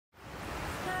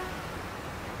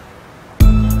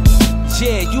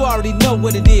Yeah, you already know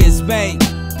what it is, man.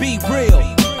 Be real,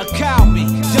 Akalmy,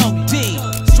 Young D.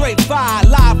 Straight fire,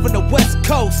 live from the West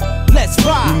Coast. Let's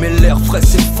ride. Mais l'air frais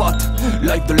c'est fat,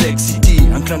 live de Lexity.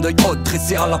 Un clin d'œil hot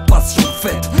dressé à la passion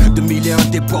faite. 2001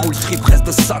 déboires où le trip reste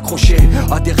de s'accrocher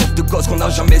à des rêves de gosses qu'on n'a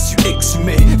jamais su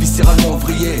exhumer. Viscéralement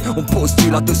vrillé, on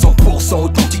postule à 200%.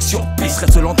 Authentique sur piste,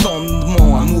 reste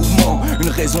l'entendement, un mouvement, une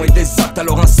raison et des actes.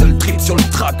 Alors un seul trip sur le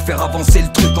track, faire avancer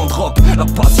le truc en drop. La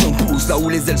passion pousse là où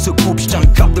les ailes se coupent. J'tiens le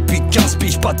cap depuis 15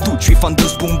 piges, pas tout. J'suis fan de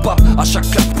ce boom bap. À chaque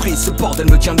claque prise, ce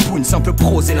bordel me tient debout. Une simple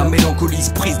prose et la mélancolie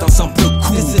se prise d'un simple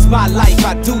coup. This is my life,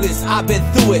 I do this, I've been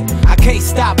through it. I can't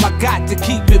stop, I got to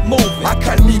keep it moving.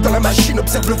 Akalmy dans la machine,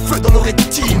 observe le feu dans nos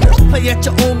rétines. Play at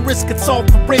your own risk, it's all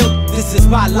for real. This is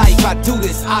my life, I do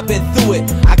this, I've been through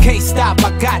it. I can't stop,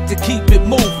 I got to keep it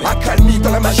moving. Akalmy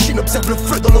dans la machine, observe le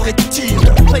feu dans nos rétines.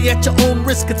 Play at your own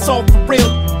risk, it's all for real.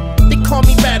 They call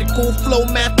me radical, flow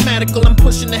mathematical. I'm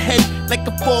pushing ahead like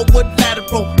a forward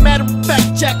lateral. Matter of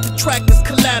fact, jack the track is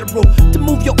collateral to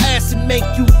move your ass and make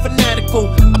you fanatical.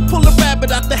 I pull a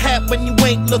rabbit out the hat when you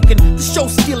ain't looking. The show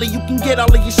skilly, you can get all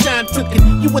of your shine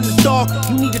tooken. You in the dark,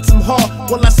 you needed some heart.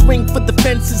 While I swing for the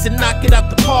fences and knock it out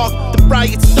the park. The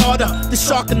riot starter, the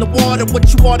shark in the water.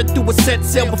 What you ought to do is set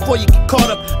sail before you get caught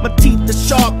up. My teeth are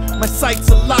sharp, my sights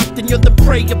are locked, and you're the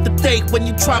prey of the day when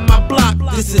you try my block.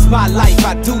 This is my life,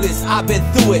 I do this, I've been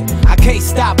through it. I can't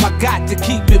stop, I got to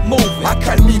keep it moving.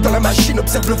 Akalmy dans la machine,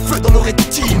 observe le feu dans nos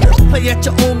rétines. Play at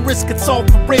your own risk, it's all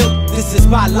for real. This is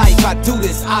my life, I do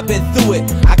this, I've been through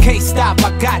it. I can't stop,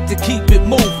 I got to keep it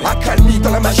moving. Akalmy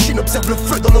dans la machine, observe le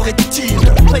feu dans nos rétines.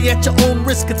 Play at your own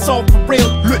risk, it's all for real.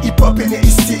 Le hip-hop est né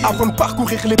ici, avant de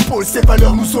parcourir les pôles, ses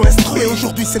valeurs nous ont instruits.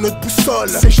 Aujourd'hui c'est notre boussole,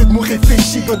 ces jeux de mots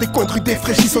réfléchis dans des coins de rue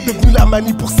défraîchis sont devenus la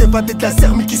manie pour s'évader de la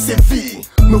zermie qui sévit.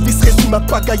 Nos vices résument à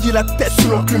pagailler la tête sous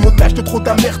l'enclumotage de trop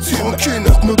d'amertume. Rancune,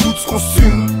 nos doutes se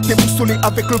consument, déboussolés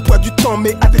avec le poids du temps,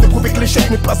 mais hâte de prouver que l'échec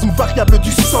n'est pas une variable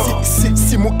du sang.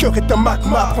 Si mon cœur est un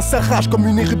magma, prend sa rage comme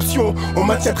une éruption, on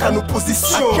maintiendra nos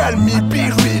positions. Akalmy,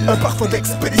 be real, un parfum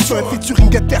d'expédition, un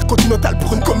featuring intercontinental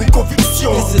pour une commune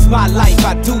conviction. This is my life,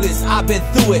 I do this, I've been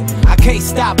through it. I can't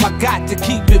stop, I got to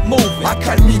keep it moving.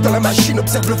 Akalmy dans la machine,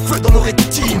 observe le feu dans nos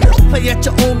rétines. Play at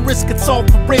your own risk, it's all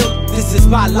for real. This is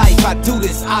my life, I do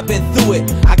this, I've been through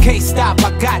it. I can't stop,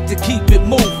 I got to keep it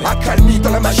moving. Akalmy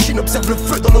dans la machine, observe le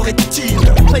feu dans nos rétines.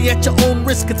 Play at your own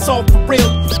risk, it's all for real.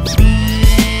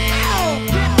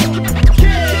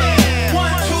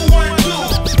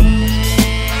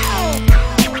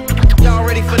 Y'all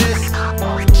ready for this?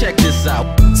 Check this out.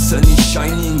 Sunny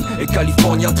Shining et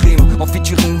California Dream en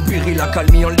featuring Biril,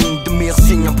 Akalmy en ligne de mire.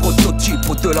 Signe un prototype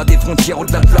au-delà des frontières,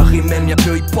 au-delà de la rime même. Y'a que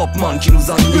le hip-hop man qui nous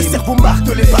anime. Le cerveau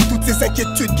martelé par toutes ces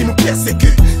inquiétudes qui nous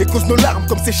persécutent et causent nos larmes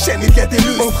comme ces chaînes, il y a des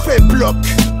luttes. On fait bloc,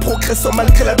 progressant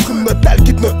malgré la brume notale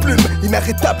quitte nos plumes.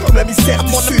 Inarrêtable comme la misère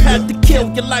du sud. I'm on the path to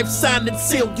kill, your life signed and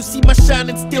sealed. You see my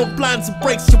shining steel blinds and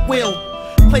breaks your will.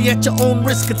 Play at your own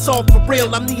risk, it's all for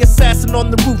real. I'm the assassin on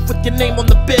the roof with your name on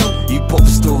the bill. Hip-hop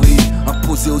story,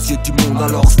 imposé aux yeux du monde.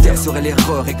 Alors ster serait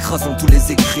l'erreur, écrasons tous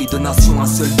les écrits de nation, un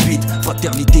seul beat.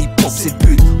 Fraternité hip-hop c'est le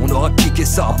but, on aura kické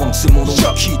ça avant que ce monde on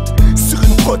le quitte. Sur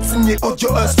une prod signée Audio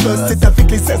Hustlers, c'est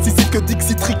avec les incisives que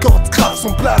Dixit Records grave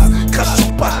son place. Crash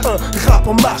sur pas un, rap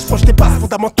en marche, proche des bases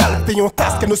fondamentales, payons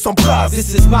tasse qu'elle ne s'embrasse.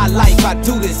 This is my life, I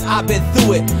do this, I've been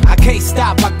through it. I can't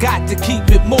stop, I got to keep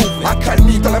it moving.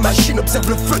 Akalmy dans la machine, observe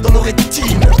le feu dans nos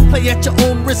rétines. Play at your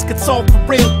own risk, it's all for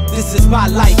real. This is my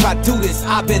life, I do this,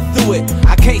 I've been through it.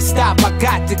 I can't stop, I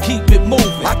got to keep it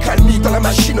moving. Akalmy dans la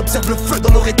machine, observe le feu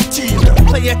dans nos rétines.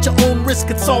 Play at your own risk,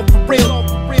 it's all for real.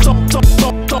 It's all for real.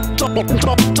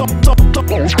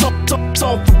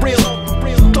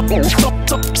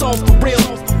 It's all for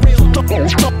real.